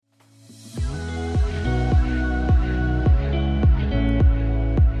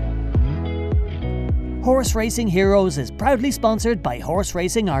Horse Racing Heroes is proudly sponsored by Horse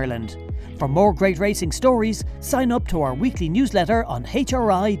Racing Ireland. For more great racing stories, sign up to our weekly newsletter on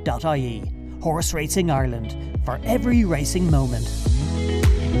hri.ie. Horse Racing Ireland, for every racing moment.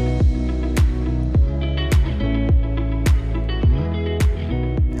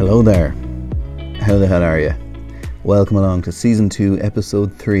 Hello there. How the hell are you? Welcome along to Season 2,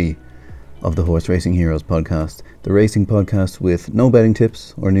 Episode 3 of the Horse Racing Heroes podcast. The racing podcast with no betting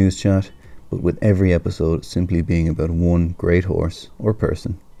tips or news chat, but with every episode simply being about one great horse or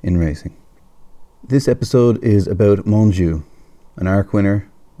person in racing. This episode is about Montjeu, an Arc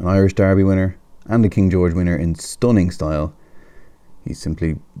winner, an Irish Derby winner, and a King George winner in stunning style. He's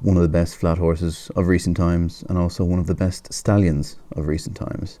simply one of the best flat horses of recent times and also one of the best stallions of recent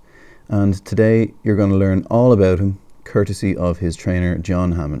times. And today you're going to learn all about him, courtesy of his trainer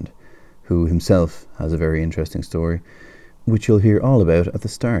John Hammond, who himself has a very interesting story, which you'll hear all about at the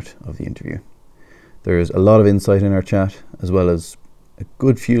start of the interview. There's a lot of insight in our chat, as well as a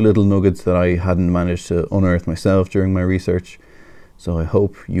good few little nuggets that I hadn't managed to unearth myself during my research, so I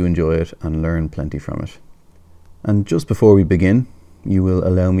hope you enjoy it and learn plenty from it. And just before we begin, you will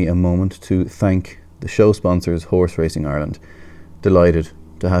allow me a moment to thank the show sponsors Horse Racing Ireland. Delighted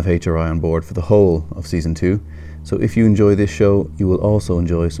to have HRI on board for the whole of Season 2, so if you enjoy this show, you will also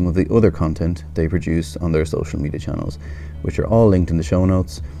enjoy some of the other content they produce on their social media channels, which are all linked in the show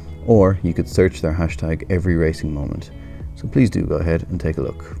notes, or you could search their hashtag #EveryRacingMoment. So please do go ahead and take a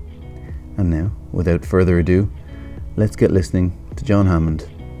look. And now, without further ado, let's get listening to John Hammond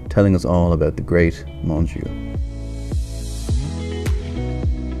telling us all about the great Montjeu.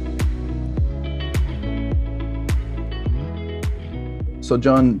 So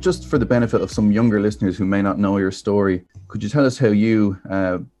John, just for the benefit of some younger listeners who may not know your story, could you tell us how you,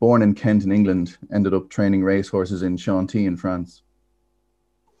 born in Kent in England, ended up training racehorses in Chantilly in France?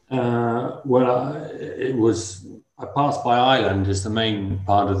 I passed by Ireland is the main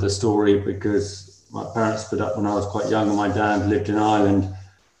part of the story, because my parents split up when I was quite young and my dad lived in Ireland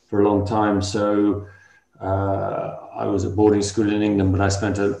for a long time. So I was at boarding school in England, but I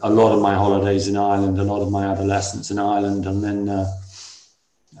spent a lot of my holidays in Ireland, a lot of my adolescence in Ireland, and then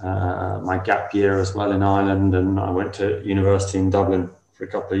my gap year as well in Ireland, and I went to university in Dublin for a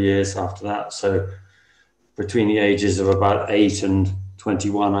couple of years after that. So between the ages of about 8 and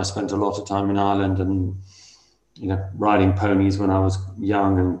 21, I spent a lot of time in Ireland, and riding ponies when I was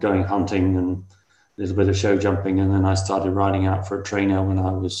young and going hunting and a little bit of show jumping. And then I started riding out for a trainer when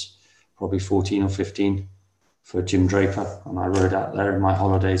I was probably 14 or 15 for Jim Draper, and I rode out there in my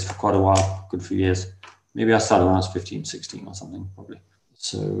holidays for quite a while, good few years. Maybe I started when I was 15, 16 or something probably.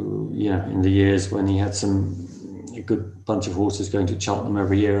 So, in the years when he had a good bunch of horses going to Cheltenham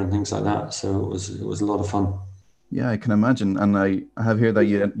every year and things like that. So it was a lot of fun. Yeah, I can imagine. And I have here that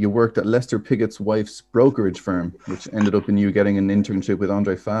you worked at Lester Piggott's wife's brokerage firm, which ended up in you getting an internship with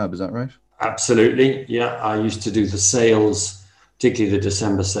Andre Fab. Is that right? Absolutely. Yeah, I used to do the sales, particularly the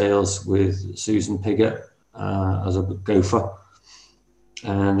December sales with Susan Piggott as a gopher.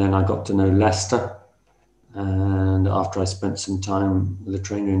 And then I got to know Lester. And after I spent some time with a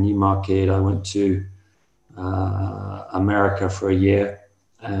trainer in Newmarket, I went to America for a year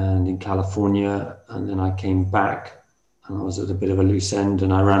and in California. And then I came back and I was at a bit of a loose end,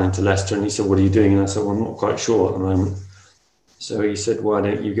 and I ran into Lester and he said, "What are you doing?" And I said, "Well, I'm not quite sure at the moment." So he said, "Why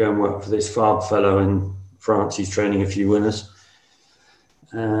don't you go and work for this Fab fellow in France? He's training a few winners."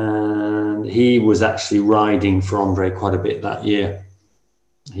 And he was actually riding for Andre quite a bit that year.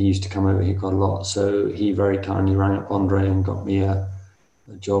 He used to come over here quite a lot. So he very kindly rang up Andre and got me a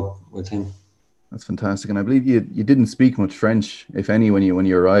job with him. That's fantastic. And I believe you didn't speak much French, if any, when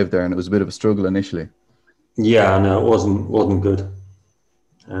you arrived there, and it was a bit of a struggle initially. Yeah, no, it wasn't good.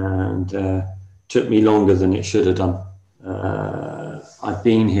 And took me longer than it should have done. I've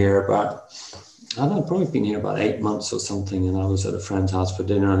been here probably been here about 8 months or something, and I was at a friend's house for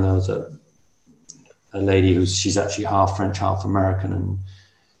dinner, and there was a lady she's actually half French, half American, and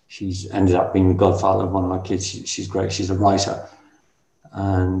she's ended up being the godfather of one of our kids. She's great. She's a writer.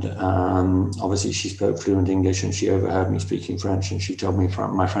 And obviously she spoke fluent English, and she overheard me speaking French, and she told me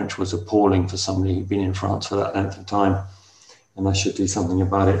my French was appalling for somebody who'd been in France for that length of time, and I should do something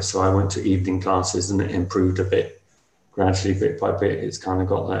about it. So I went to evening classes, and it improved a bit, gradually, bit by bit. It's kind of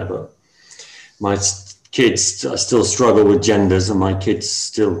got there, but my kids, I still struggle with genders, and my kids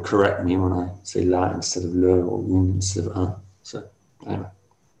still correct me when I say la instead of le, or un instead of un. So anyway,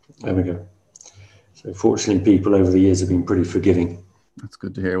 there we go. So fortunately, people over the years have been pretty forgiving. That's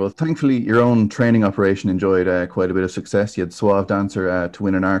good to hear. Well, thankfully, your own training operation enjoyed quite a bit of success. You had Suave Dancer to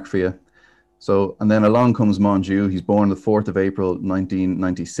win an arc for you. So, and then along comes Montjeu. He's born the 4th of April,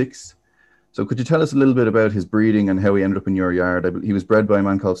 1996. So could you tell us a little bit about his breeding and how he ended up in your yard? He was bred by a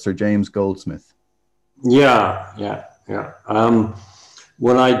man called Sir James Goldsmith. Yeah.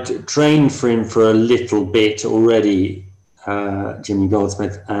 Well, I'd trained for him for a little bit already, Jimmy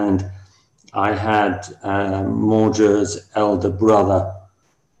Goldsmith, and I had Montjeu's elder brother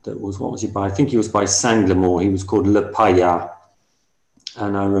that was, what was he by? I think he was by Sanglemore. He was called Le Paillard.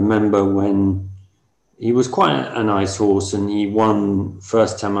 And I remember when he was quite a nice horse, and he won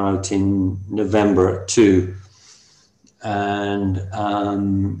first time out in November at 2. And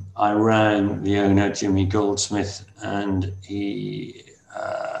I rang the owner, Jimmy Goldsmith, and he,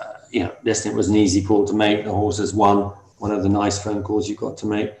 listen, it was an easy call to make. The horse has won, one of the nice phone calls you got to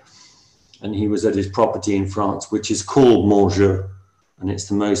make. And he was at his property in France, which is called Montjeu. And it's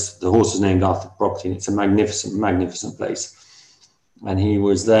the horse is named after the property, and it's a magnificent, magnificent place. And he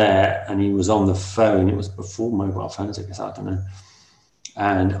was there, and he was on the phone. It was before mobile phones, I guess, I don't know.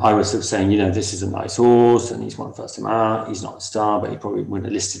 And I was sort of saying, this is a nice horse, and he's won first time out. He's not a star, but he probably win a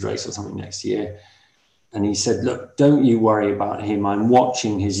listed race or something next year. And he said, look, don't you worry about him. I'm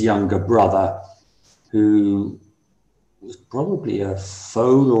watching his younger brother, who was probably a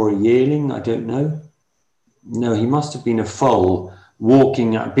foal or a yearling, I don't know. No, he must have been a foal,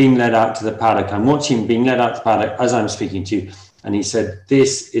 being led out to the paddock. I'm watching him being led out to the paddock as I'm speaking to you. And he said,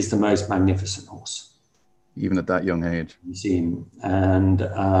 this is the most magnificent horse. Even at that young age. You see him. And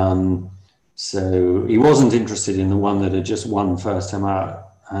so he wasn't interested in the one that had just won first time out.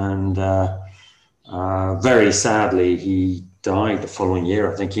 And very sadly, he died the following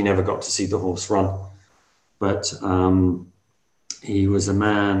year. I think he never got to see the horse run. But he was a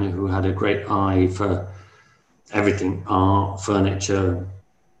man who had a great eye for everything, art, furniture,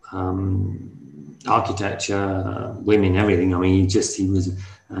 architecture, women, everything. I mean, he was,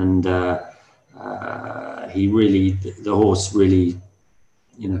 and the horse really,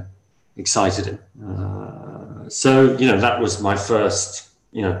 excited him. So, that was my first,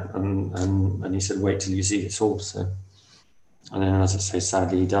 and he said, wait till you see this horse. So, and then, as I say,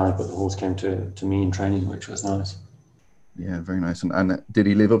 sadly he died, but the horse came to me in training, which was nice. Yeah, very nice. And did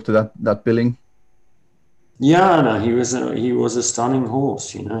he live up to that billing? Yeah, no, he was a stunning horse.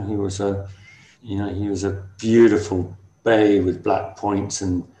 He was a beautiful bay with black points,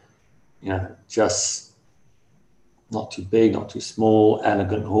 and just not too big, not too small,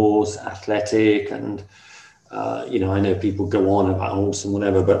 elegant horse, athletic, and I know people go on about horse and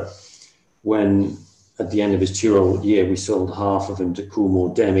whatever, but when at the end of his 2-year-old year we sold half of him to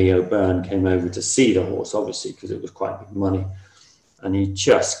Coolmore, Demi O'Byrne came over to see the horse, obviously, because it was quite big money. And he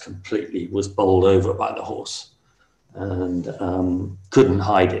just completely was bowled over by the horse and couldn't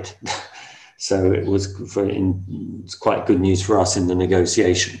hide it. So it's quite good news for us in the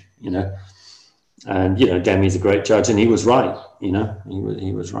negotiation, And Demi's a great judge, and he was right. He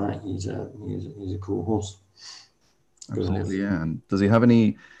was right. He's a cool horse. Absolutely, yeah. And did he have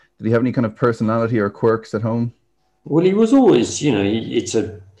any kind of personality or quirks at home? Well, he was always,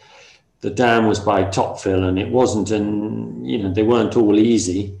 the dam was by Topville, and it wasn't, they weren't all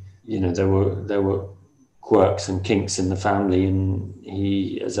easy. There were quirks and kinks in the family, and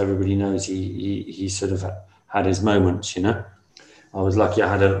he, as everybody knows, he sort of had his moments. I was lucky.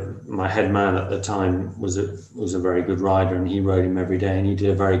 I had my head man at the time was a very good rider, and he rode him every day, and he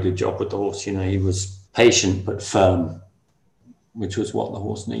did a very good job with the horse. He was patient but firm, which was what the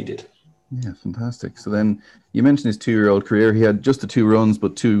horse needed. Yeah, fantastic. So then you mentioned his 2-year-old career. He had just the 2 runs,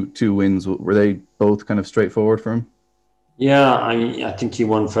 but two wins. Were they both kind of straightforward for him? Yeah, I think he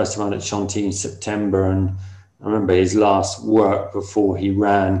won first time out at Chantilly in September, and I remember his last work before he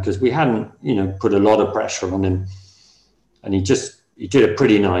ran, because we hadn't, put a lot of pressure on him, and he did a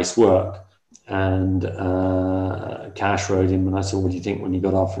pretty nice work. And Cash rode him, and I said, what do you think when he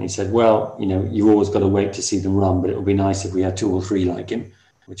got off? And he said, well, you've always got to wait to see them run, but it would be nice if we had 2 or 3 like him,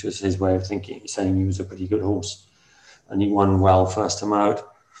 which was his way of thinking, saying he was a pretty good horse. And he won well first time out.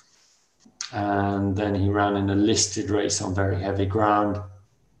 And then he ran in a listed race on very heavy ground,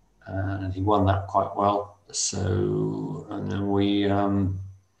 and he won that quite well. So, and then we,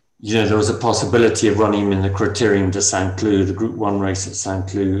 there was a possibility of running him in the Criterium de Saint-Cloud, the Group 1 race at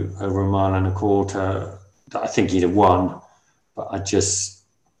Saint-Cloud, over 1.25 miles. I think he'd have won, but it's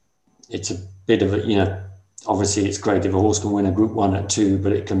a bit of a, obviously it's great if a horse can win a Group 1 at 2,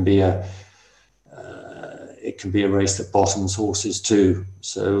 but it can be a race that bottoms horses too.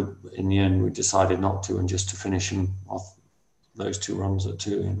 So in the end, we decided not to, and just to finish him off those 2 runs at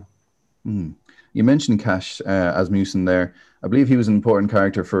 2. You mentioned Cash Asmussen there. I believe he was an important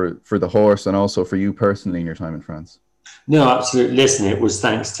character for the horse and also for you personally in your time in France. No, absolutely. Listen, it was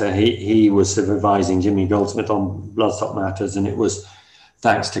thanks to he was sort of advising Jimmy Goldsmith on bloodstock matters, and it was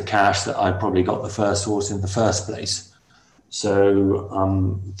thanks to Cash that I probably got the first horse in the first place. So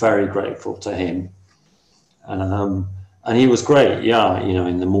I'm very grateful to him. And he was great. Yeah,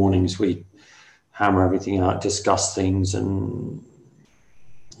 in the mornings we hammer everything out, discuss things, and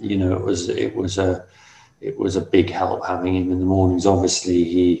it was a big help having him in the mornings.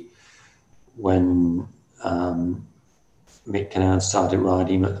 Obviously, when Mick Canaan started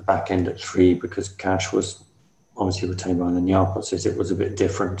riding at the back end at 3, because Cash was obviously retained by the Nyarpos, it was a bit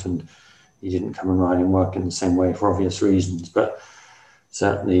different, and he didn't come and ride and work in the same way for obvious reasons. But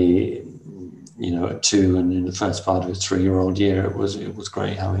certainly, at 2 and in the first part of his 3-year-old year, it was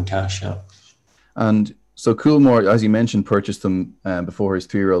great having Cash. Yeah. And so Coolmore, as you mentioned, purchased them before his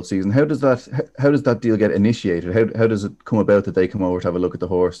 3-year-old season. How does that deal get initiated? How does it come about that they come over to have a look at the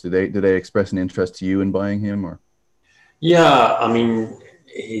horse? Do they express an interest to you in buying him, or? Yeah, I mean,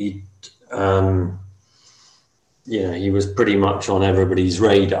 he was pretty much on everybody's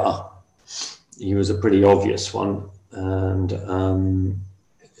radar. He was a pretty obvious one, and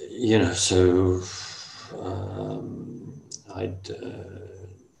I'd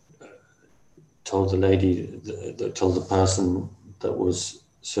told the lady that told the person that was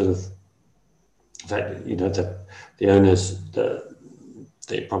sort of that the owners that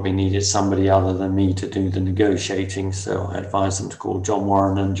they probably needed somebody other than me to do the negotiating. So I advised them to call John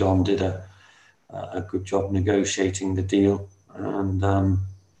Warren, and John did a good job negotiating the deal. And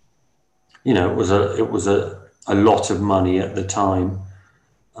it was a lot of money at the time,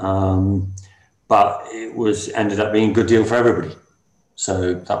 but it ended up being a good deal for everybody.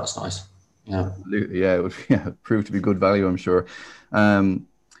 So that was nice. Yeah. Yeah, it would prove to be good value, I'm sure.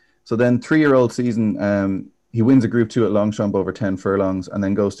 So then 3-year-old season, he wins a Group 2 at Longchamp over 10 furlongs, and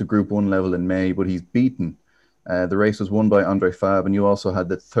then goes to Group 1 level in May, but he's beaten. The race was won by Andre Fab, and you also had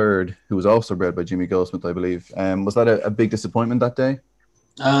the third, who was also bred by Jimmy Goldsmith, I believe. Was that a big disappointment that day?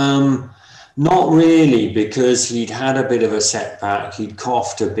 Not really, because he'd had a bit of a setback. He'd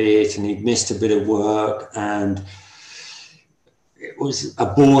coughed a bit and he'd missed a bit of work, and it was a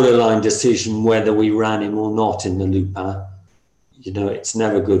borderline decision whether we ran him or not in the Lupin. It's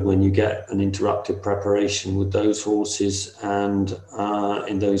never good when you get an interrupted preparation with those horses and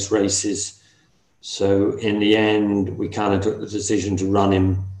in those races. So in the end, we kind of took the decision to run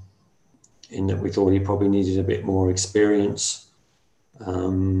him, in that we thought he probably needed a bit more experience.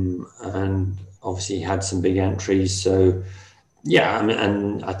 And obviously he had some big entries. So yeah,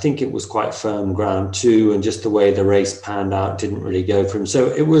 and I think it was quite firm ground too, and just the way the race panned out didn't really go for him. So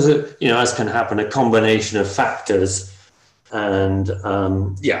it was as can happen, a combination of factors. And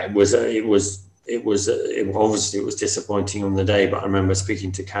it was disappointing on the day, but I remember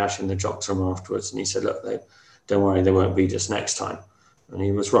speaking to Cash in the jock's room afterwards, and he said, look, don't worry, they won't beat us next time. And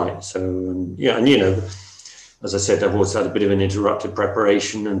he was right. So, as I said, the horse had a bit of an interrupted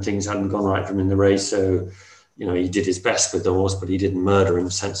preparation and things hadn't gone right for him in the race. So, he did his best with the horse, but he didn't murder him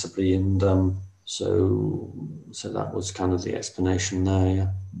sensibly. And so that was kind of the explanation there. Yeah.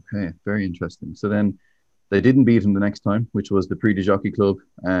 Okay, very interesting. So then they didn't beat him the next time, which was the Prix du Jockey Club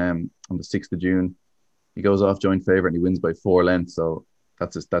on the 6th of June. He goes off joint favourite and he wins by 4 lengths. So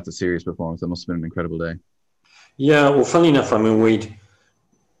that's a serious performance. That must have been an incredible day. Yeah, well, funny enough, I mean, we'd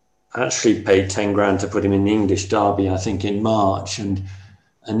actually paid 10 grand to put him in the English Derby, I think, in March. And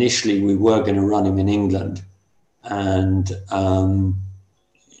initially we were going to run him in England. And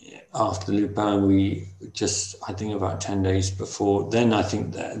after Lupin, we just, I think about 10 days before, then I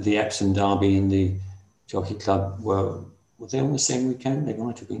think that the Epsom Derby and the Jockey Club were they on the same weekend? They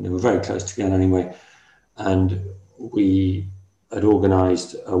might have been. They were very close together anyway. And we had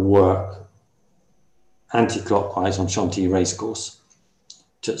organised a work anti-clockwise on Chantilly Racecourse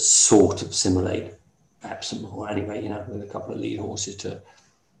to sort of simulate Epsom, or anyway, with a couple of lead horses to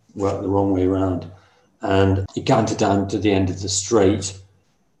work the wrong way around. And he cantered down to the end of the straight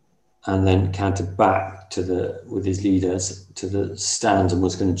and then cantered back with his leaders to the stands, and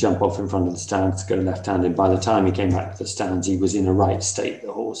was going to jump off in front of the stands to go left-handed. By the time he came back to the stands, he was in a right state,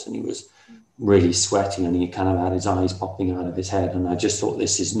 the horse, and he was really sweating, and he kind of had his eyes popping out of his head. And I just thought,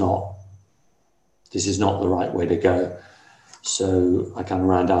 this is not the right way to go. So I kind of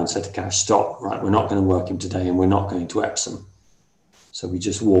ran down and said to Cash, stop, right, we're not going to work him today, and we're not going to Epsom. So we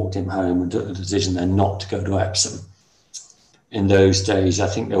just walked him home and took the decision then not to go to Epsom. In those days, I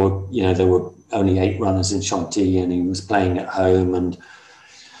think there were only 8 runners in Chantilly, and he was playing at home. And,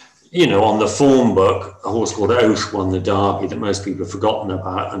 on the form book, a horse called Oath won the Derby that most people have forgotten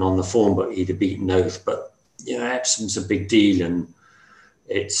about. And on the form book, he'd have beaten Oath. But, Epsom's a big deal. And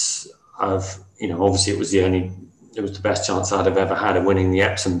obviously it was the best chance I'd have ever had of winning the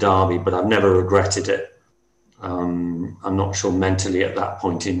Epsom Derby, but I've never regretted it. I'm not sure mentally at that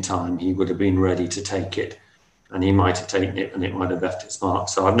point in time he would have been ready to take it, and he might have taken it and it might have left its mark.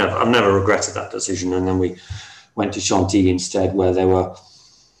 So I've never regretted that decision. And then we went to Chantilly instead, where there were,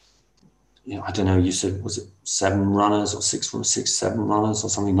 I don't know, you said, was it 7 runners or 7 runners or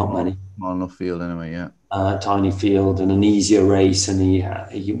something? Not many. Small enough field anyway, yeah. Tiny field and an easier race, and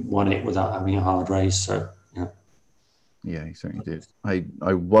he won it without having a hard race. So yeah, he certainly did.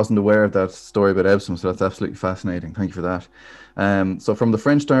 I wasn't aware of that story about Epsom, so that's absolutely fascinating. Thank you for that. So from the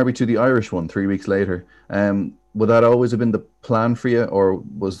French Derby to the Irish one 3 weeks later, would that always have been the plan for you, or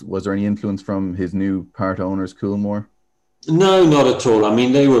was there any influence from his new part owners, Coolmore? No, not at all. I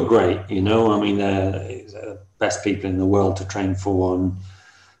mean, they were great, I mean, they're the best people in the world to train for, and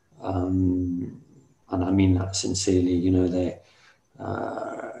I mean that sincerely. They,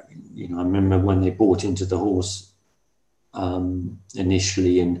 I remember when they bought into the horse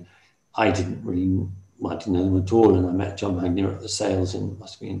initially, and I didn't know them at all, and I met John Hammond at the sales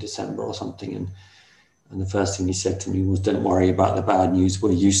must be in December or something, and the first thing he said to me was, "Don't worry about the bad news,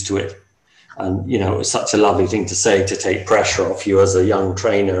 we're used to it." And it was such a lovely thing to say, to take pressure off you as a young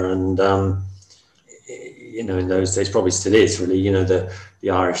trainer. And in those days, probably still is really, the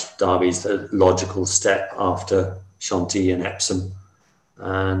Irish Derby is the logical step after Chantilly and Epsom,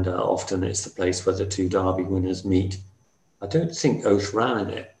 and often it's the place where the 2 Derby winners meet. I don't think Oath ran in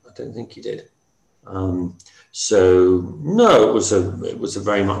it. I don't think he did. So no, it was a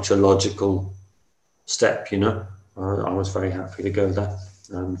very much a logical step. I was very happy to go there.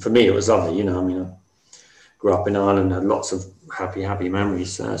 For me, it was lovely. I mean, I grew up in Ireland, had lots of happy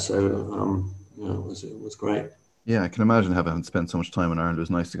memories there. So it was great. Yeah, I can imagine having spent so much time in Ireland. It was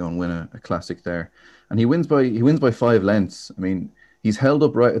nice to go and win a classic there. And he wins by 5 lengths. I mean, he's held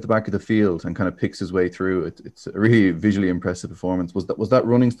up right at the back of the field and kind of picks his way through. It's a really visually impressive performance. Was that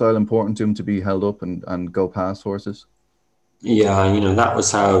running style important to him, to be held up and go past horses? Yeah, that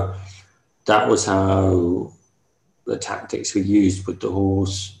was how the tactics we used with the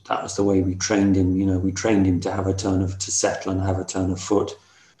horse. That was the way we trained him. We trained him to have to settle and have a turn of foot,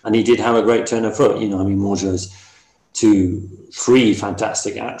 and he did have a great turn of foot. I mean, Montjeu has 3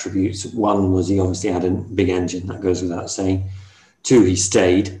 fantastic attributes. One was he obviously had a big engine, that goes without saying. 2, he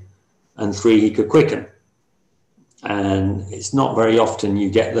stayed, and 3, he could quicken. And it's not very often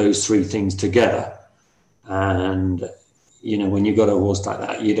you get those 3 things together. And when you've got a horse like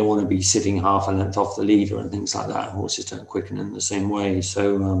that, you don't want to be sitting half a length off the leader and things like that. Horses don't quicken in the same way.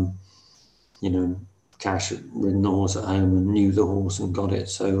 So, Cash had ridden the horse at home and knew the horse and got it.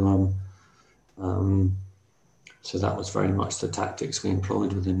 So, so that was very much the tactics we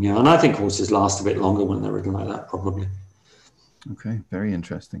employed with him. Yeah, and I think horses last a bit longer when they're ridden like that, probably. Okay, very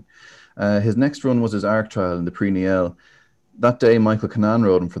interesting. His next run was his Arc Trial in the Prix Niel. That day, Michael Cannan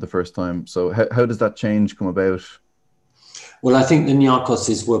rode him for the first time. So how does that change come about? Well, I think the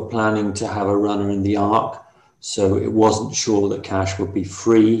Niarchoses were planning to have a runner in the Arc, so it wasn't sure that Cash would be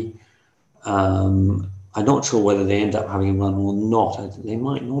free. I'm not sure whether they end up having a run or not. They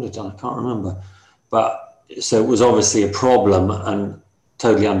might not have done, I can't remember. But so it was obviously a problem, and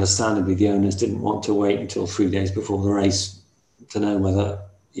totally understandably, the owners didn't want to wait until 3 days before the race to know whether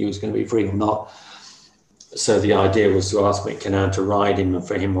he was going to be free or not. So the idea was to ask Mick Cannan to ride him, and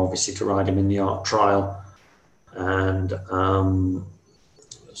for him obviously to ride him in the Arc Trial. And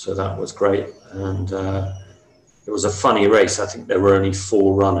so that was great. And it was a funny race. I think there were only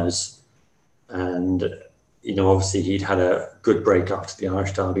 4 runners, and obviously he'd had a good break after the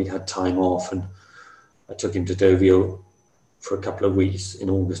Irish Derby. He'd had time off, and I took him to Deauville for a couple of weeks in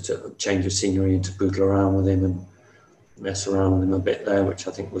August to change of scenery and to poodle around with him and mess around with him a bit there, which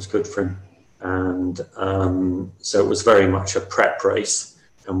I think was good for him. And so it was very much a prep race,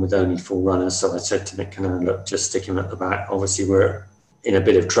 and with only 4 runners. So I said to Mick Cannan, look, just stick him at the back. Obviously we're in a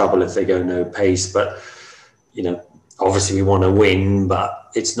bit of trouble if they go no pace, but obviously we want to win, but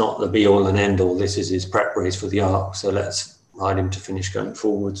it's not the be all and end all. This is his prep race for the Arc, so let's ride him to finish going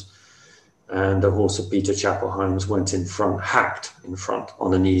forwards. And the horse of Peter Chapelheim's went in front, hacked in front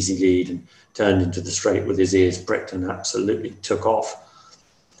on an easy lead, and turned into the straight with his ears pricked and absolutely took off.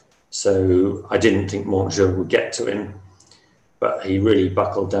 So I didn't think Montjeu would get to him, but he really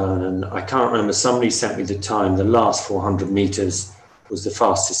buckled down. And I can't remember, somebody sent me the time, the last 400 meters was the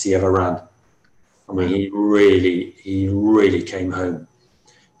fastest he ever ran. I mean, he really came home,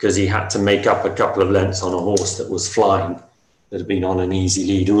 because he had to make up a couple of lengths on a horse that was flying, that had been on an easy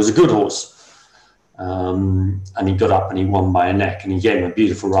lead. It was a good horse. And he got up and he won by a neck, and he gave him a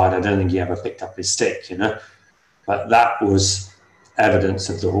beautiful ride. I don't think he ever picked up his stick, but that was evidence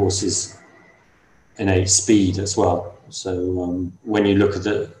of the horse's innate speed as well. So when you look at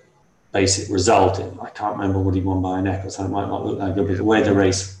the basic result. I can't remember what he won by a neck or something. It might not look that good, but the way the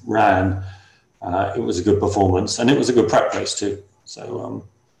race ran, it was a good performance, and it was a good prep race too. So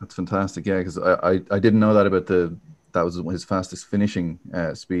that's fantastic. Yeah, because I didn't know that about that was his fastest finishing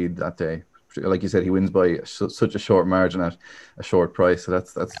speed that day. Like you said, he wins by such a short margin at a short price. So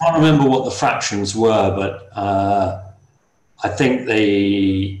that's. I can't remember what the fractions were, but I think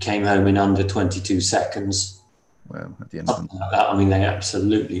they came home in under 22 seconds. Well, at the end of like that. I mean, they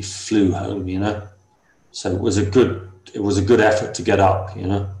absolutely flew home, you know. So it was a good effort to get up, you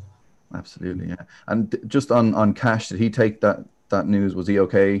know. Absolutely, yeah. And just on Cash, did he take that news? Was he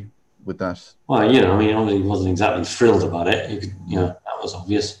okay with that? Well, you know, I mean, obviously he wasn't exactly thrilled about it. You know, that was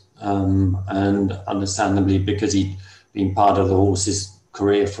obvious, and understandably, because he'd been part of the horse's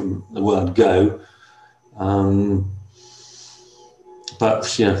career from the word go.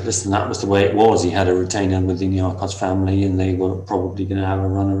 But, you know, listen, that was the way it was. He had a retainer within the Arcos family, and they were probably going to have a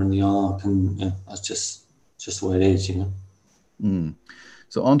runner in the Arc, and you know, that's just the way it is, you know. Mm.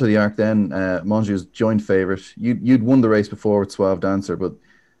 So on to the Arc then. Montjeu's joint favourite. You'd won the race before with Suave Dancer, but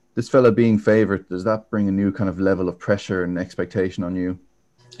this fella being favourite, does that bring a new kind of level of pressure and expectation on you?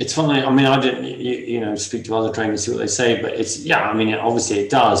 It's funny. I mean, I didn't, you know, speak to other trainers, see what they say, but it's, yeah, I mean, obviously it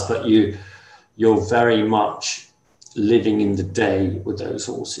does, but you're very much living in the day with those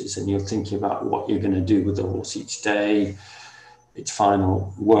horses, and you're thinking about what you're going to do with the horse each day, its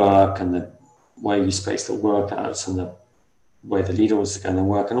final work, and the way you space the workouts, and the way the leader was going to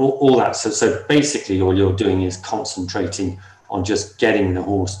work, and all that. So basically all you're doing is concentrating on just getting the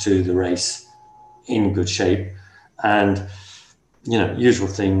horse to the race in good shape, and, you know, usual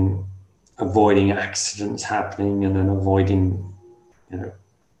thing, avoiding accidents happening, and then avoiding, you know,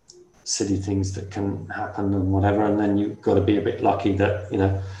 silly things that can happen and whatever. And then you've got to be a bit lucky that, you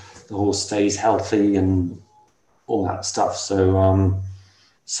know, the horse stays healthy and all that stuff. So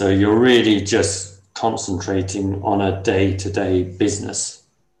you're really just concentrating on a day-to-day business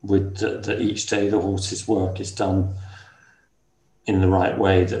with that each day the horse's work is done in the right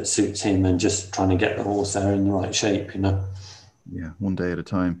way that suits him, and just trying to get the horse there in the right shape, you know. Yeah, one day at a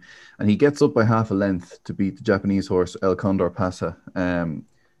time. And he gets up by half a length to beat the Japanese horse El Condor Pasa.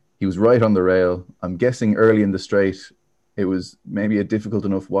 He was right on the rail. I'm guessing early in the straight, it was maybe a difficult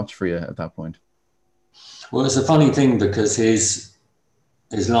enough watch for you at that point. Well, it's a funny thing, because his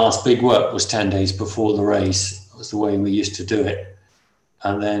last big work was 10 days before the race. It was the way we used to do it.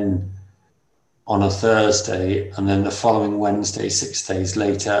 And then on a Thursday, and then the following Wednesday, 6 days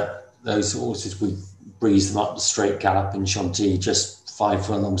later, those horses, we breeze them up the straight gallop in Chantilly, just 5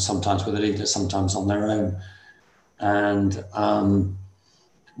 furlongs, sometimes with a leader, sometimes on their own. And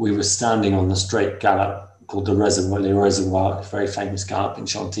we were standing on the straight gallop called the Reservoir, a very famous gallop in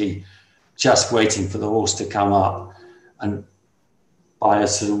Chantilly, just waiting for the horse to come up. And by a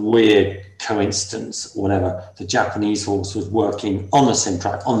sort of weird coincidence or whatever, the Japanese horse was working on the same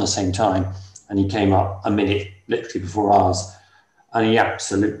track, on the same time, and he came up a minute literally before ours, and he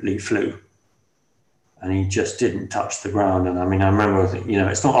absolutely flew. And he just didn't touch the ground. And I mean, I remember, you know,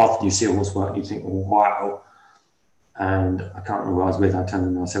 it's not often you see a horse work and you think, oh, wow. And I can't remember who I was with. I told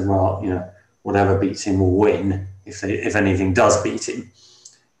him, I said, well, you know, whatever beats him will win if anything does beat him.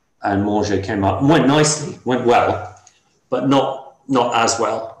 And Montjeu came up and went nicely, went well, but not as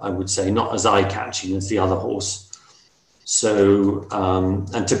well, I would say, not as eye-catching as the other horse. So,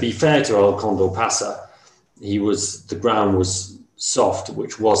 and to be fair to El Condor Pasa, the ground was soft,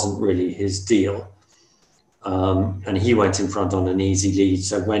 which wasn't really his deal. And he went in front on an easy lead.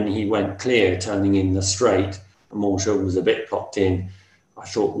 So when he went clear, turning in the straight, and Montjeu was a bit plopped in, I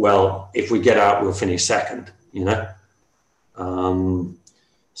thought, well, if we get out, we'll finish second, you know.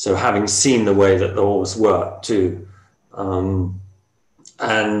 So having seen the way that the horse worked too, and,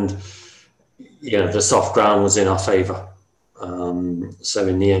 you know, the soft ground was in our favour. So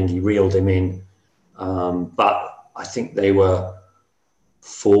in the end, he reeled him in. But I think they were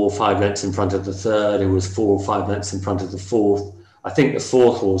 4 or 5 lengths in front of the third. It was 4 or 5 lengths in front of the fourth. I think the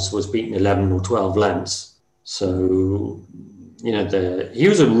fourth horse was beaten 11 or 12 lengths. So, you know, he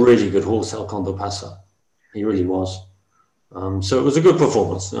was a really good horse, El Condor Pasa. He really was. So it was a good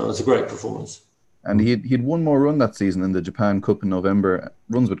performance. It was a great performance. And he'd one more run that season in the Japan Cup in November.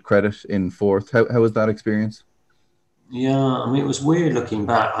 Runs with credit in fourth. How was that experience? Yeah, I mean, it was weird looking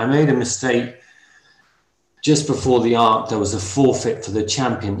back. I made a mistake just before the Arc. There was a forfeit for the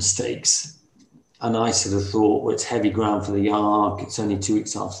Champion Stakes. And I sort of thought, well, it's heavy ground for the Arc. It's only 2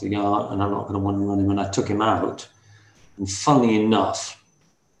 weeks after the Arc, and I'm not going to want to run him. And I took him out. And funnily enough,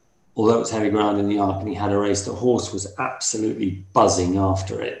 although it's heavy ground in the Arc and he had a race, the horse was absolutely buzzing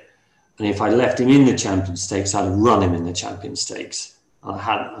after it. And if I left him in the Champion Stakes, I'd have run him in the Champion Stakes. I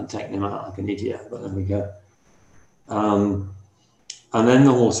hadn't. I'd taken him out like an idiot, but there we go. And then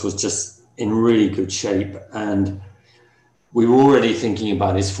the horse was just in really good shape, and we were already thinking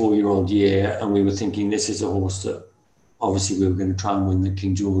about his 4-year-old year, and we were thinking this is a horse that obviously we were going to try and win the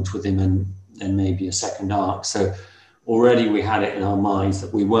King George with him and maybe a second arc. So already we had it in our minds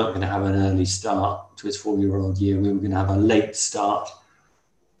that we weren't going to have an early start to his 4-year-old year. We were going to have a late start.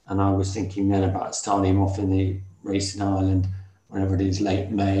 And I was thinking then about starting him off in the race in Ireland, whenever it is,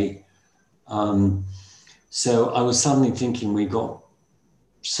 late May. So I was suddenly thinking we got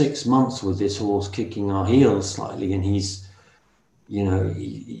 6 months with this horse kicking our heels slightly, and he's, you know,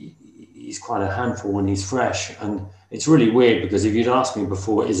 he's quite a handful when he's fresh. And it's really weird, because if you'd asked me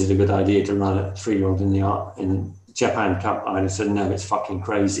before, is it a good idea to run a 3-year-old in the Japan Cup, I'd have said, no, it's fucking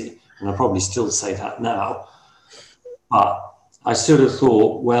crazy. And I'll probably still say that now. But I sort of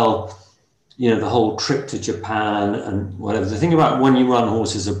thought, well, you know, the whole trip to Japan and whatever. The thing about when you run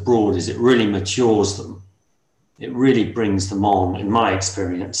horses abroad is it really matures them. It really brings them on, in my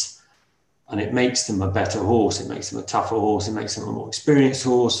experience. And it makes them a better horse. It makes them a tougher horse. It makes them a more experienced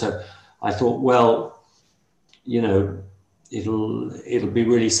horse. So I thought, well, you know, it'll be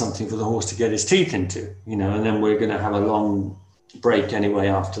really something for the horse to get his teeth into, you know, and then we're going to have a long break anyway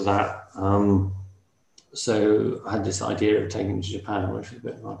after that. So I had this idea of taking him to Japan, which was a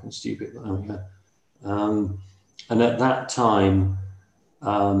bit fucking stupid, but there we go. And at that time,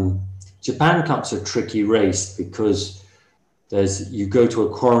 Japan Cup's a tricky race, because you go to a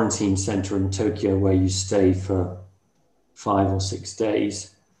quarantine center in Tokyo where you stay for 5 or 6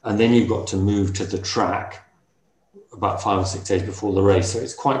 days, and then you've got to move to the track about 5 or 6 days before the race. So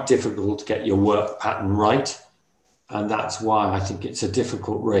it's quite difficult to get your work pattern right. And that's why I think it's a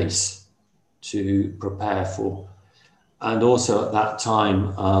difficult race to prepare for. And also at that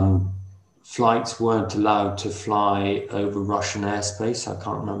time, flights weren't allowed to fly over Russian airspace. I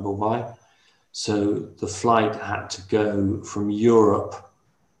can't remember why. So the flight had to go from Europe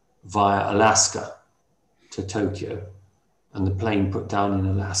via Alaska to Tokyo. And the plane put down in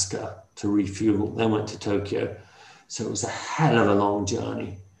Alaska to refuel, then went to Tokyo. So it was a hell of a long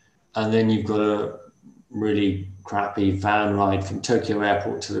journey. And then you've got a really crappy van ride from Tokyo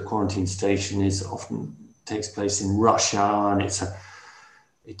airport to the quarantine station. Often takes place in rush hour, and it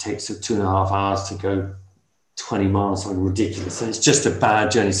takes 2.5 hours to go 20 miles, something ridiculous. And it's just a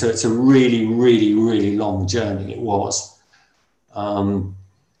bad journey. So it's a really, really, really long journey. It was. And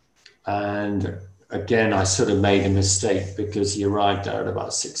again, I sort of made a mistake, because he arrived there at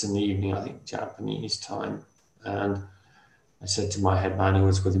about 6 p.m, I think, Japanese time. And I said to my head man who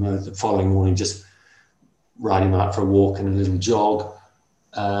was with him the following morning, just ride him out for a walk and a little jog.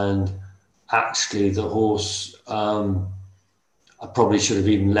 And actually the horse, I probably should have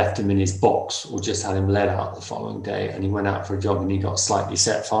even left him in his box or just had him let out the following day. And he went out for a jog and he got slightly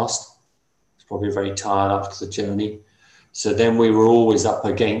set fast. He was probably very tired after the journey. So then we were always up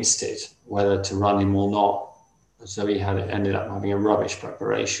against it, whether to run him or not. So he ended up having a rubbish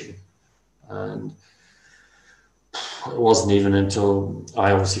preparation. And it wasn't even until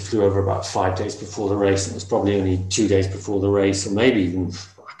I obviously flew over about 5 days before the race. It was probably only 2 days before the race, or maybe even,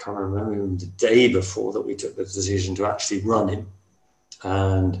 I can't remember, even the day before, that we took the decision to actually run him.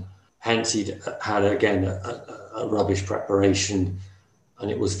 And hence he'd had, again, a rubbish preparation,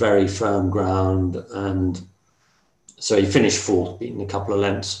 and it was very firm ground. And so he finished fourth, beaten a couple of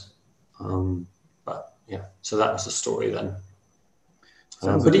lengths. But yeah, so that was the story then.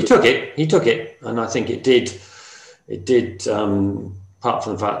 But he took it, and I think it did, apart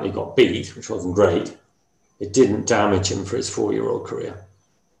from the fact that he got beat, which wasn't great, it didn't damage him for his 4-year-old career,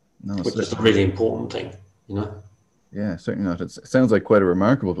 which is a really important thing, you know? Yeah, certainly not. It sounds like quite a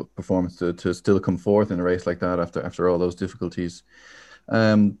remarkable performance to still come fourth in a race like that after all those difficulties.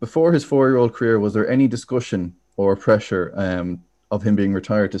 Before his 4-year-old career, was there any discussion or pressure of him being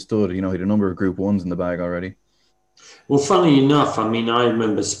retired to stud? You know, he had a number of Group 1s in the bag already. Well, funny enough, I mean, I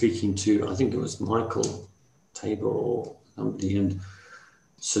remember speaking to, I think it was Michael Tabor or somebody, and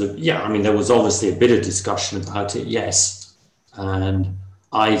sort of, yeah, I mean, there was obviously a bit of discussion about it, yes. And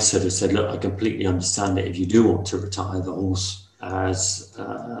I sort of said, look, I completely understand it if you do want to retire the horse, as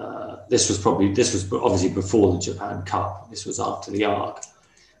this was obviously before the Japan Cup. This was after the ARC.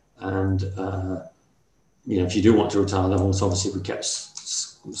 And, you know, if you do want to retire the horse, obviously we kept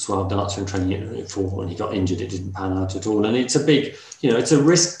Swell Dancer and training it for, when he got injured, it didn't pan out at all. And it's a big, you know, it's a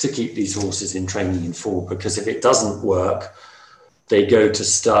risk to keep these horses in training in four, because if it doesn't work, they go to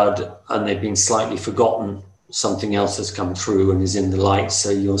stud and they've been slightly forgotten. Something else has come through and is in the light. So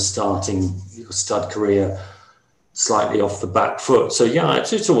you're starting your stud career slightly off the back foot. So yeah,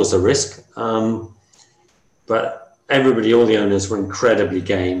 it's always a risk. But everybody, all the owners were incredibly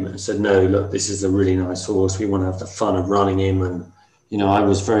game and said, no, look, this is a really nice horse. We want to have the fun of running him. And, I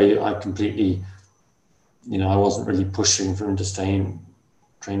wasn't really pushing for him to stay in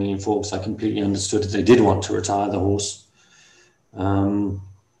training in Forks. I completely understood that they did want to retire the horse.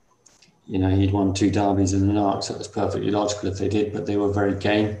 He'd won 2 derbies in an arc, so it was perfectly logical if they did, but they were very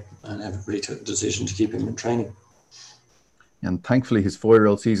game and everybody took the decision to keep him in training. And thankfully his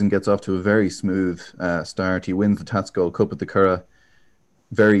 4-year-old season gets off to a very smooth start. He wins the Tatscole Cup at the Curragh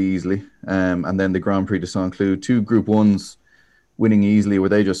very easily. And then the Grand Prix de Saint-Cloud, 2 Group 1s winning easily. Were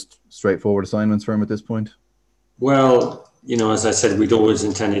they just straightforward assignments for him at this point? Well, as I said, we'd always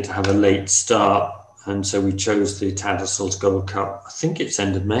intended to have a late start. And so we chose the Tattersalls Gold Cup. I think it's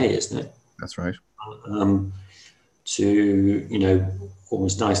end of May, isn't it? That's right.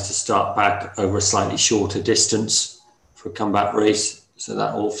 Always nice to start back over a slightly shorter distance for a comeback race. So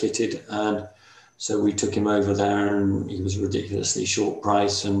that all fitted. And so we took him over there and he was a ridiculously short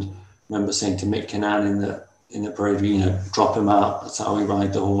price. And I remember saying to Mick Kinnan in the parade, drop him out. That's how we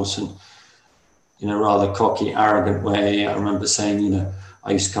ride the horse. And, rather cocky, arrogant way. I remember saying,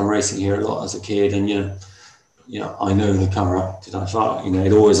 I used to come racing here a lot as a kid, and I know the Curragh. Did I fight?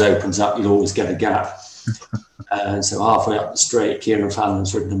 It always opens up. You'll always get a gap. And so halfway up the straight, Kieran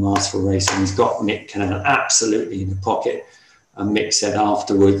Fallon's ridden a masterful race, and he's got Mick Kinnan absolutely in the pocket. And Mick said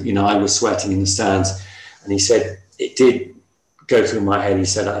afterward, I was sweating in the stands, and he said it did go through my head. He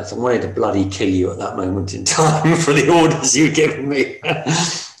said, I wanted to bloody kill you at that moment in time for the orders you'd given me.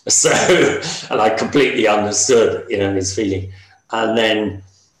 So, and I completely understood, his feeling. And then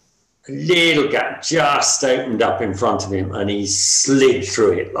a little gap just opened up in front of him and he slid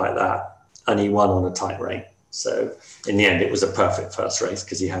through it like that and he won on a tight rein. So in the end, it was a perfect first race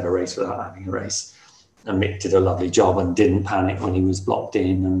because he had a race without having a race. And Mick did a lovely job and didn't panic when he was blocked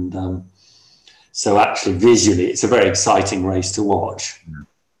in. And so actually visually, it's a very exciting race to watch.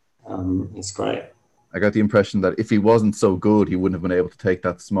 It's great. I got the impression that if he wasn't so good, he wouldn't have been able to take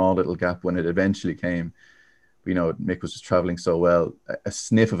that small little gap when it eventually came. Mick was just traveling so well. A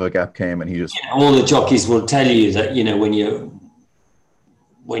sniff of a gap came and he just... all the jockeys will tell you that,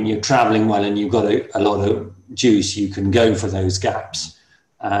 when you're traveling well and you've got a lot of juice, you can go for those gaps.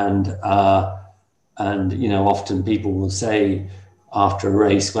 And often people will say after a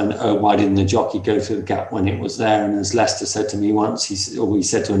race why didn't the jockey go through the gap when it was there? And as Lester said to me once, he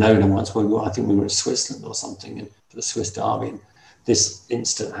said to an owner once, I think we were in Switzerland or something, and for the Swiss Derby, and this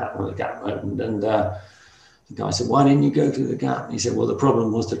instant happened when the gap opened. And the guy said, why didn't you go through the gap? And he said, well, the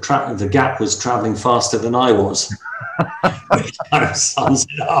problem was the gap was traveling faster than I was. Which kind of sums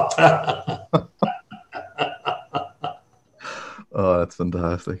it up. Oh, that's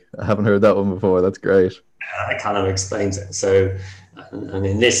fantastic. I haven't heard that one before. That's great. That kind of explains it. So, and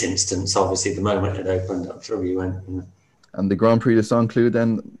in this instance, obviously, the moment it opened up, through he went. And the Grand Prix de Saint-Cloud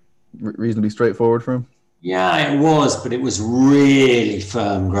then reasonably straightforward for him? Yeah, it was, but it was really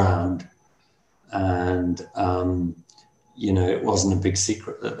firm ground. And, it wasn't a big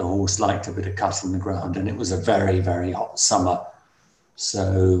secret that the horse liked a bit of cut in the ground, and it was a very, very hot summer.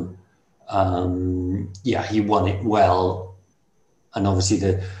 So, he won it well. And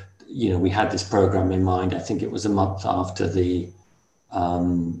obviously we had this program in mind. I think it was a month after the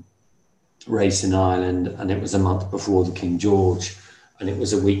race in Ireland, and it was a month before the King George, and it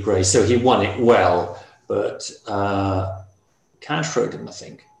was a week race. So he won it well, but Cash rode him, I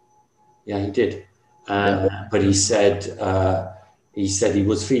think. Yeah, he did. But he said he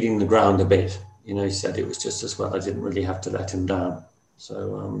was feeding the ground a bit. He said it was just as well. I didn't really have to let him down.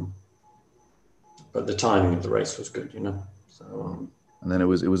 So, but the timing of the race was good, So. And then it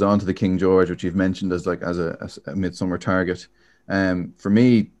was on to the King George, which you've mentioned as a midsummer target. For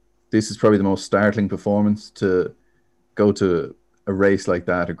me, this is probably the most startling performance to go to a race like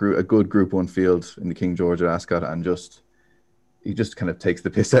that, a good Group 1 field in the King George at Ascot, and he just kind of takes the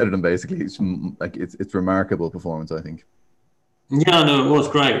piss out of them, basically. It's remarkable performance, I think. Yeah, no, it was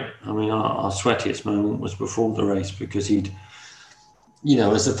great. I mean, our sweatiest moment was before the race because he'd,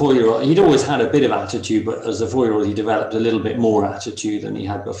 as a 4-year-old, he'd always had a bit of attitude, but as a 4-year-old, he developed a little bit more attitude than he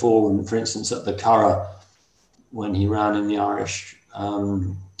had before. And for instance, at the Curragh, when he ran in the Irish,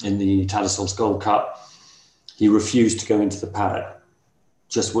 in the Tattersalls Gold Cup, he refused to go into the paddock,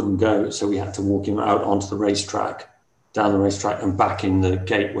 just wouldn't go. So we had to walk him out onto the racetrack, down the racetrack and back in the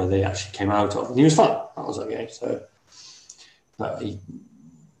gate where they actually came out of. And he was fine. That was okay. So, but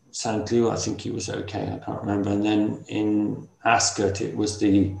Saint-Cloud, I think he was okay. I can't remember. And then in Ascot, it was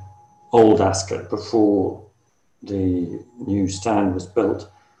the old Ascot before the new stand was built.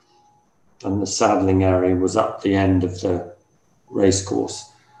 And the saddling area was up the end of the race course.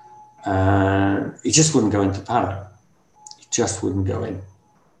 And he just wouldn't go into the paddock. just wouldn't go in.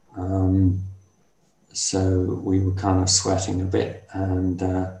 So we were kind of sweating a bit and,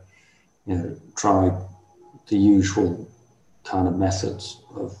 tried the usual kind of methods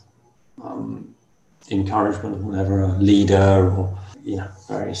of encouragement, whatever, a leader or,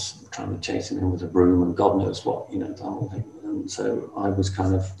 various, trying to chase him in with a broom and God knows what, that whole thing. And so I was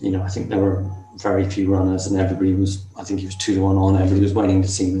kind of, I think there were very few runners and everybody was, I think he was 2-1 on, everybody was waiting to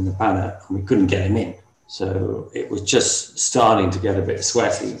see him in the paddock and we couldn't get him in. So it was just starting to get a bit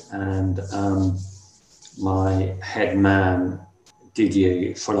sweaty and my head man,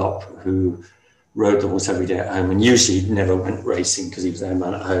 Didier Follop, who rode the horse every day at home and usually never went racing because he was their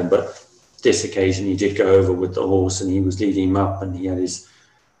man at home, but this occasion he did go over with the horse and he was leading him up and he had his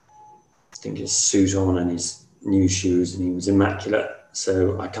suit on and his new shoes and he was immaculate.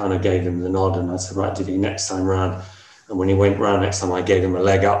 So I kind of gave him the nod and I said, right, Didier, next time round. And when he went round next time, I gave him a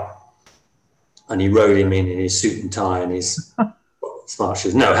leg up and he rode him in his suit and tie and his smart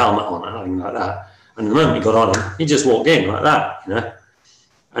shoes, no helmet on or anything like that. And the moment he got on him, he just walked in like that,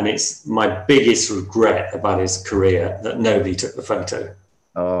 And it's my biggest regret about his career that nobody took the photo.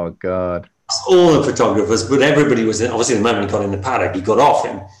 Oh, God. All the photographers, but everybody was in, obviously the moment he got in the paddock, he got off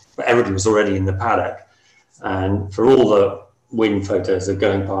him, but everybody was already in the paddock. And for all the win photos of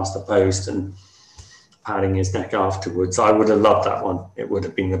going past the post and patting his neck afterwards, I would have loved that one. It would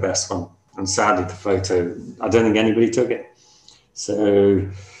have been the best one. And sadly, the photo, I don't think anybody took it. So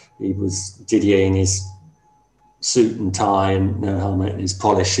he was Didier in his suit and tie and no helmet and his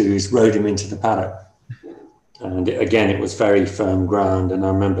polished shoes, rode him into the paddock. And again, it was very firm ground. And I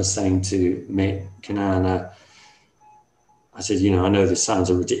remember saying to Mick Kinana, I said, I know this sounds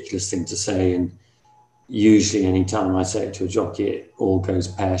a ridiculous thing to say. And usually any time I say it to a jockey, it all goes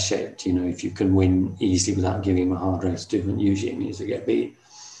pear-shaped. If you can win easily without giving him a hard race to do, usually it means to get beat.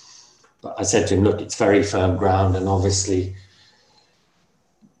 But I said to him, look, it's very firm ground. And obviously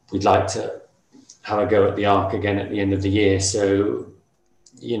we'd like to have a go at the Arc again at the end of the year. So,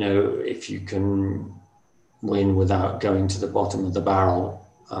 if you can win without going to the bottom of the barrel,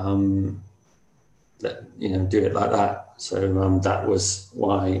 do it like that. So that was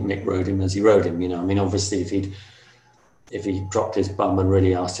why Mick rode him as he rode him. Obviously if he dropped his bum and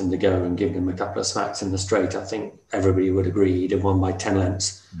really asked him to go and given him a couple of smacks in the straight, I think everybody would agree he'd have won by 10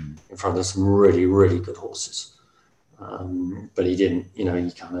 lengths in front of some really, really good horses. But he didn't, he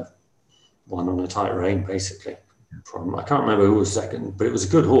kind of won on a tight rein, basically. I can't remember who was second, but it was a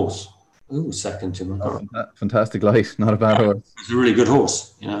good horse. Who was second to him? Fantastic light, not a bad horse. It was a really good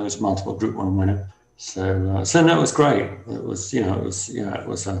horse. It was a multiple Group 1 winner. So that was great. It was,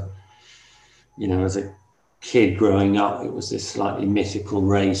 as a kid growing up, it was this slightly mythical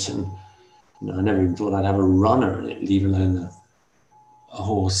race, and I never even thought I'd have a runner in it, leave alone a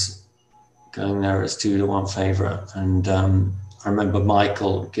horse going there as 2-1 favourite. And I remember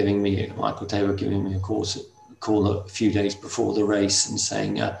Michael Tabor giving me a call a few days before the race and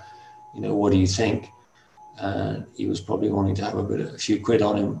saying, what do you think? He was probably wanting to have a few quid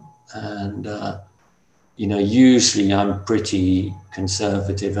on him. And, usually I'm pretty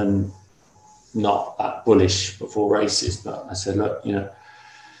conservative and not that bullish before races. But I said, look,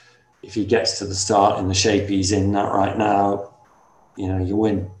 if he gets to the start in the shape he's in right now, you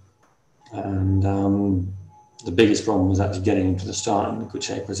win. And the biggest problem was actually getting him to the start in the good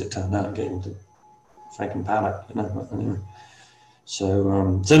shape as it turned out, getting him to fucking paddock. So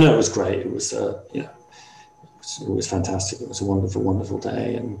no, it was great. It was it was fantastic. It was a wonderful, wonderful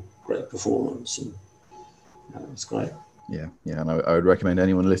day and great performance, and it was great. Yeah, and I would recommend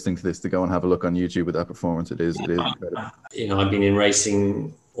anyone listening to this to go and have a look on YouTube with that performance. It is incredible. I've been in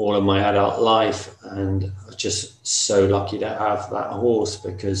racing all of my adult life, and I was just so lucky to have that horse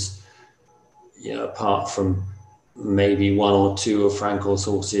because, apart from maybe one or two of Frankel's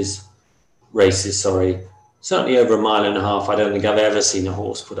races, certainly over 1.5 miles, I don't think I've ever seen a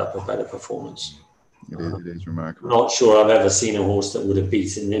horse put up a better perforance. It is remarkable. I'm not sure I've ever seen a horse that would have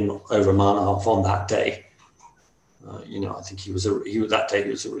beaten him over 1.5 miles on that day. I think that day he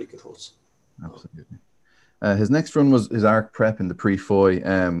was a really good horse. Absolutely. His next run was his Arc Prep in the Prix,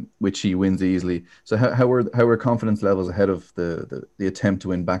 which he wins easily. So how were confidence levels ahead of the attempt to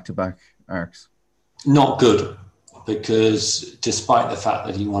win back-to-back Arcs? Not good, because despite the fact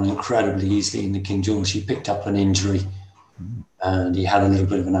that he won incredibly easily in the King George, he picked up an injury and he had a little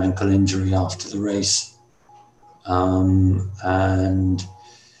bit of an ankle injury after the race. And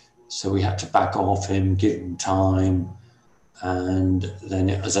so we had to back off him, give him time. And then,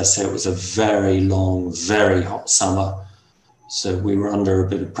 as I say, it was a very long, very hot summer. So we were under a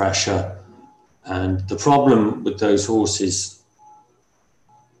bit of pressure. And the problem with those horses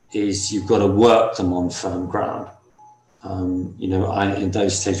is you've got to work them on firm ground. In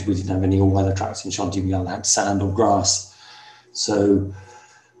those stages we didn't have any all-weather tracks in Chantilly. We either had sand or grass. So,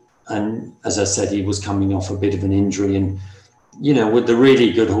 and as I said, he was coming off a bit of an injury. And, with the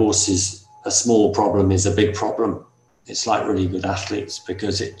really good horses, a small problem is a big problem. It's like really good athletes,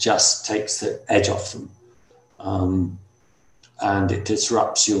 because it just takes the edge off them. And it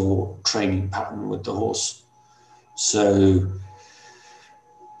disrupts your training pattern with the horse. So,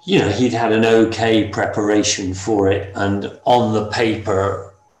 he'd had an okay preparation for it, and on the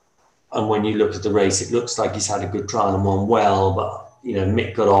paper, and when you look at the race, it looks like he's had a good trial and won well, but,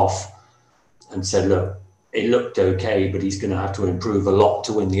 Mick got off and said, look, it looked okay, but he's going to have to improve a lot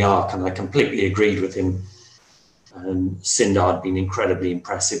to win the Arc, and I completely agreed with him. And Sindar had been incredibly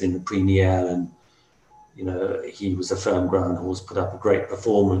impressive in the Prix Niel, and, he was a firm ground horse, put up a great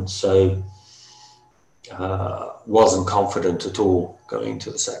performance, so wasn't confident at all going to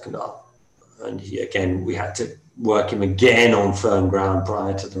the second Arc. And we had to work him again on firm ground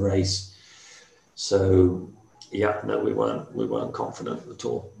prior to the race. So, we weren't confident at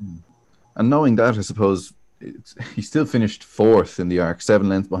all. And knowing that, I suppose, he still finished fourth in the Arc, 7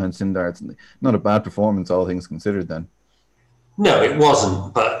 lengths behind Sindar. It's not a bad performance, all things considered, then. No, it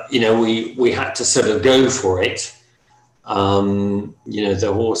wasn't. But, we had to sort of go for it.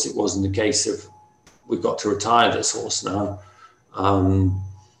 The horse, it wasn't a case of, we've got to retire this horse now.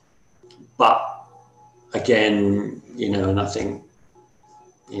 But again, and I think,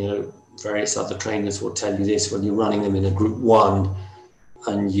 various other trainers will tell you this, when you're running them in a Group 1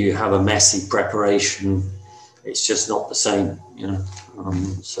 and you have a messy preparation, it's just not the same,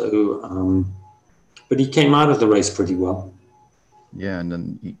 but he came out of the race pretty well. Yeah, and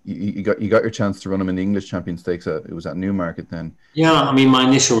then you got your chance to run him in the English Champion Stakes. It was at Newmarket then. Yeah, my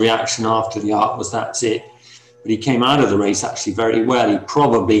initial reaction after the Arc was that's it. But he came out of the race actually very well. He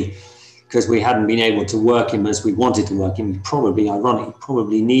probably, because we hadn't been able to work him as we wanted to work him, he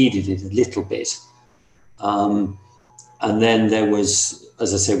probably needed it a little bit. And then there was,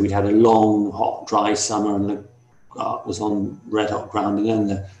 as I said, we'd had a long, hot, dry summer, and the Arc was on red hot ground, and then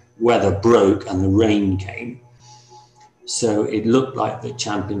the weather broke and the rain came. So it looked like the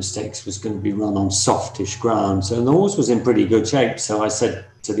Champion Stakes was going to be run on softish ground. So the horse was in pretty good shape. So I said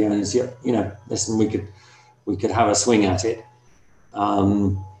to the owners, listen, we could have a swing at it.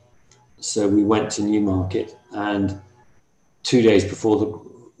 So we went to Newmarket, and 2 days before the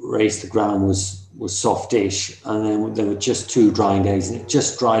race, the ground was softish, and then there were just 2 drying days, and it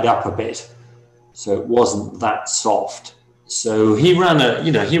just dried up a bit. So it wasn't that soft. So he ran a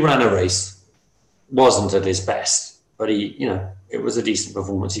race, wasn't at his best. But it was a decent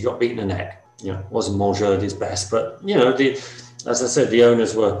performance. He got beaten a neck. Wasn't Montjeu at his best. But as I said, the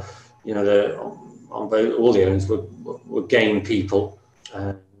owners were, all the owners were game people,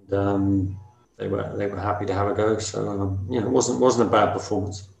 and they were happy to have a go. So it wasn't a bad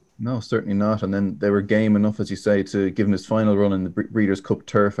performance. No, certainly not. And then they were game enough, as you say, to give him his final run in the Breeders' Cup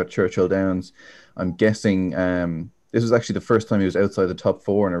Turf at Churchill Downs. I'm guessing this was actually the first time he was outside the top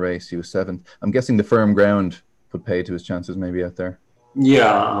 4 in a race. He was 7th. I'm guessing the firm ground put pay to his chances maybe out there.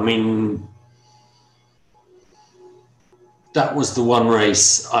 Yeah, that was the one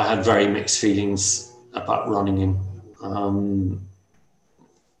race I had very mixed feelings about running in.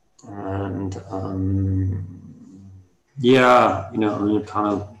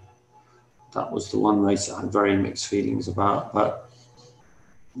 That was the one race I had very mixed feelings about. But,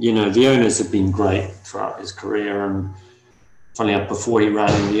 the owners have been great throughout his career. And funny enough, before he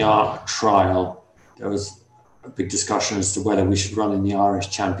ran in the Arc trial, there was a big discussion as to whether we should run in the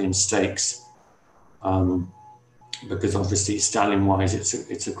Irish Champion Stakes, because obviously stallion-wise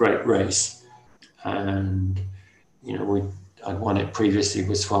it's a great race, and I'd won it previously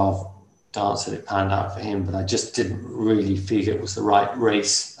with 12 darts that it panned out for him, but I just didn't really feel it was the right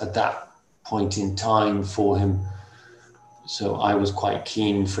race at that point in time for him. So I was quite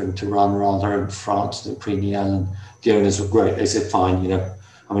keen for him to run rather in France than Prix Niel, and the owners were great. They said, fine,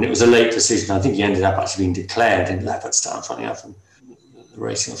 it was a late decision. I think he ended up actually being declared in Leopardstown, funny enough. And the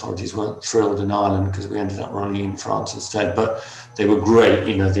racing authorities weren't thrilled in Ireland because we ended up running in France instead. But they were great,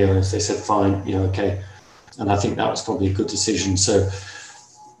 the owners. They said, fine, okay. And I think that was probably a good decision. So,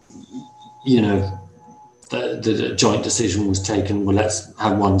 the joint decision was taken, well, let's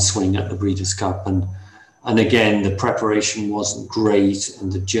have one swing at the Breeders' Cup. And again, the preparation wasn't great,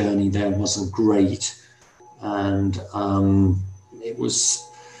 and the journey there wasn't great. And it was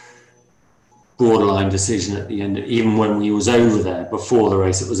borderline decision at the end. Even when we was over there before the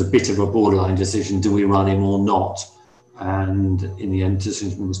race, it was a bit of a borderline decision. Do we run him or not? And in the end,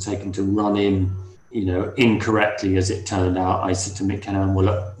 decision was taken to run him. incorrectly, as it turned out, I said to Mick Cannan,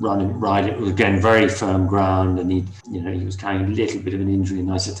 well, ride it. It was, again, very firm ground, and he was carrying a little bit of an injury,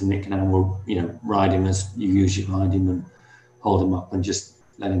 and I said to Mick Cannan, well, ride him as you usually ride him and hold him up and just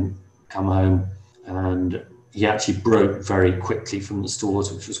let him come home. And he actually broke very quickly from the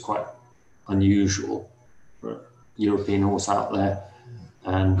stalls, which was quite unusual for a European horse out there.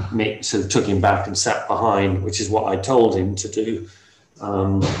 And Mick sort of took him back and sat behind, which is what I told him to do.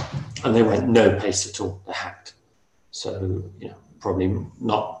 And they went no pace at all. They hacked. So, probably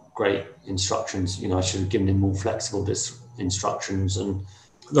not great instructions. I should have given him more flexible instructions. And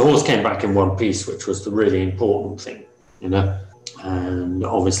the horse came back in one piece, which was the really important thing, And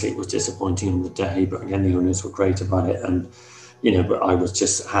obviously it was disappointing on the day, but again, the owners were great about it. And, but I was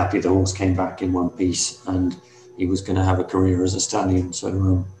just happy the horse came back in one piece and he was going to have a career as a stallion.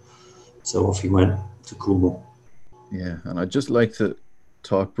 So off he went to Coolmore. Yeah, and I'd just like to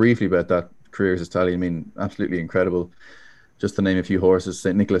talk briefly about that career as a stallion. I mean, absolutely incredible. Just to name a few horses: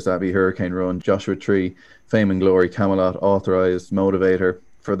 St. Nicholas Abbey, Hurricane Run, Joshua Tree, Fame and Glory, Camelot, Authorized, Motivator.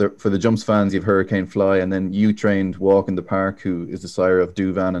 For the Jumps fans, you've Hurricane Fly, and then you trained Walk in the Park, who is the sire of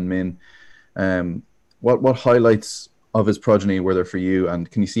Duvan and Min. What highlights of his progeny were there for you,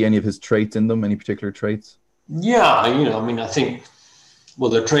 and can you see any of his traits in them, any particular traits? Yeah, I think,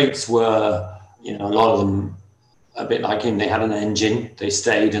 the traits were, a lot of them, a bit like him, they had an engine, they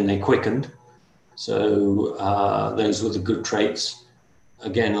stayed and they quickened. So those were the good traits.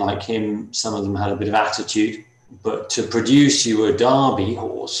 Again, like him, some of them had a bit of attitude. But to produce you a Derby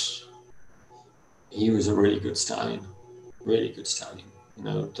horse, he was a really good stallion. Really good stallion.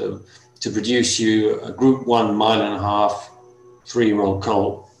 To produce you a Group 1 1.5 3-year-old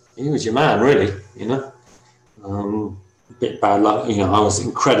colt, he was your man, really. A bit bad luck. I was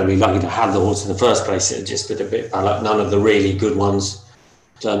incredibly lucky to have the horse in the first place. It had just been a bit bad luck. None of the really good ones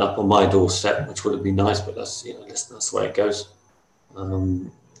turned up on my doorstep, which would have been nice. But that's that's the way it goes.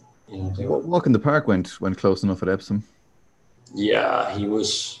 Walk in the Park went close enough at Epsom. Yeah, he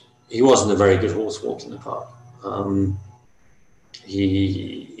wasn't a very good horse, Walk in the Park.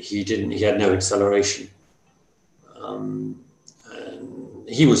 He had no acceleration. And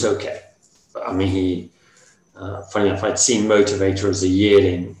he was okay. But funny enough, I'd seen Motivator as a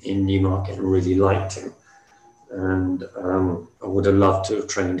yearling in Newmarket and really liked him. And I would have loved to have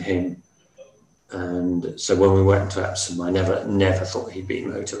trained him. And so when we went to Epsom, I never thought he'd be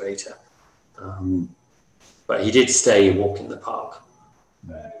Motivator. But he did stay Walk in the Park.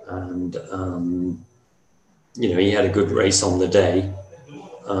 And, he had a good race on the day,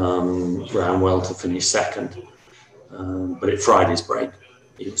 ran well to finish second. But it fried his brain.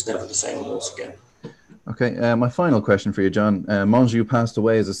 He was never the same horse again. Okay, my final question for you, John. Montjeu passed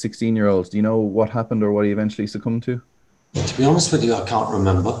away as a 16-year-old. Do you know what happened or what he eventually succumbed to? To be honest with you, I can't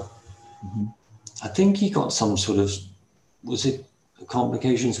remember. Mm-hmm. I think he got some sort of, was it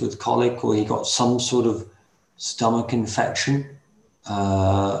complications with colic, or he got some sort of stomach infection?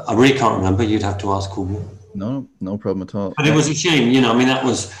 I really can't remember. You'd have to ask Coolmore. No problem at all. But it was a shame, that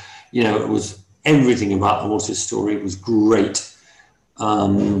was, it was everything about the horse's story. It was great.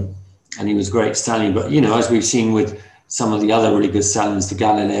 And he was a great stallion. But, as we've seen with some of the other really good stallions, the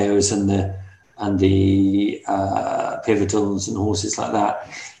Galileos and the Pivotals and horses like that,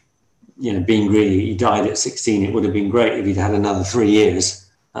 being greedy, he died at 16. It would have been great if he'd had another 3 years,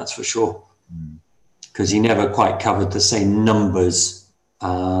 that's for sure. Because he never quite covered the same numbers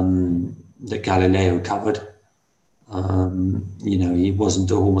that Galileo covered. He wasn't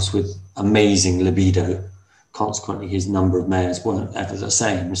a horse with amazing libido. Consequently, his number of mares weren't ever the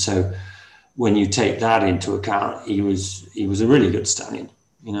same. So when you take that into account, he was a really good stallion,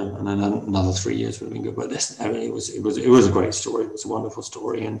 and another 3 years would have been good. But it was a great story. It was a wonderful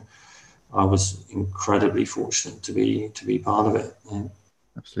story, and I was incredibly fortunate to be part of it. Yeah.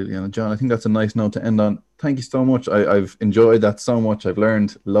 Absolutely. And John, I think that's a nice note to end on. Thank you so much. I've enjoyed that so much. I've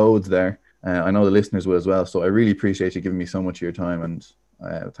learned loads there. I know the listeners will as well. So I really appreciate you giving me so much of your time, and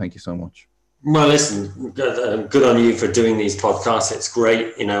thank you so much. Well, listen, good on you for doing these podcasts. It's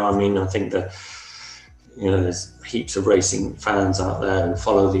great. I think that, there's heaps of racing fans out there who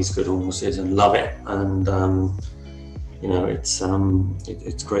follow these good horses and love it. And,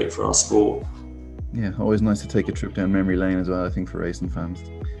 it's great for our sport. Yeah, always nice to take a trip down memory lane as well, I think, for racing fans.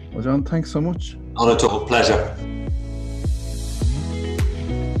 Well, John, thanks so much. Not at all. Pleasure.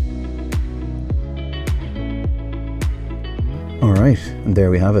 All right, and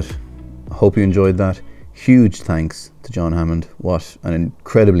there we have it. I hope you enjoyed that. Huge thanks to John Hammond. What an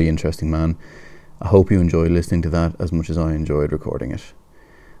incredibly interesting man. I hope you enjoyed listening to that as much as I enjoyed recording it.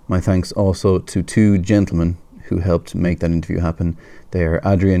 My thanks also to two gentlemen who helped make that interview happen. They are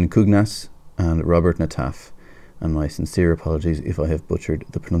Adrian Cugnas and Robert Nataf, and my sincere apologies if I have butchered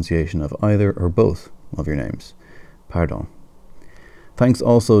the pronunciation of either or both of your names. Pardon. Thanks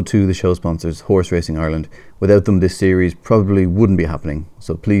also to the show sponsors, Horse Racing Ireland. Without them, this series probably wouldn't be happening,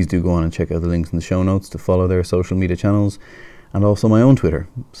 so please do go on and check out the links in the show notes to follow their social media channels, and also my own Twitter,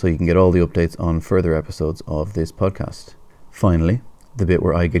 so you can get all the updates on further episodes of this podcast. Finally, the bit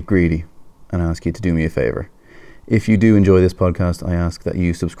where I get greedy and ask you to do me a favour. If you do enjoy this podcast, I ask that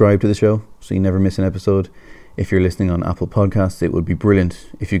you subscribe to the show so you never miss an episode. If you're listening on Apple Podcasts, it would be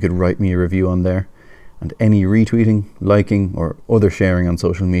brilliant if you could write me a review on there. And any retweeting, liking, or other sharing on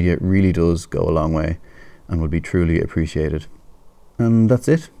social media really does go a long way and would be truly appreciated. And that's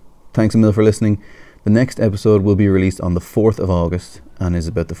it. Thanks a mil for listening. The next episode will be released on the 4th of August and is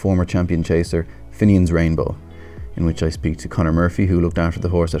about the former champion chaser, Finian's Rainbow, in which I speak to Conor Murphy, who looked after the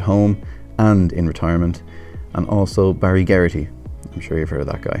horse at home and in retirement, and also Barry Geraghty. I'm sure you've heard of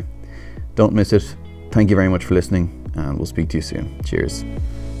that guy. Don't miss it. Thank you very much for listening, and we'll speak to you soon. Cheers.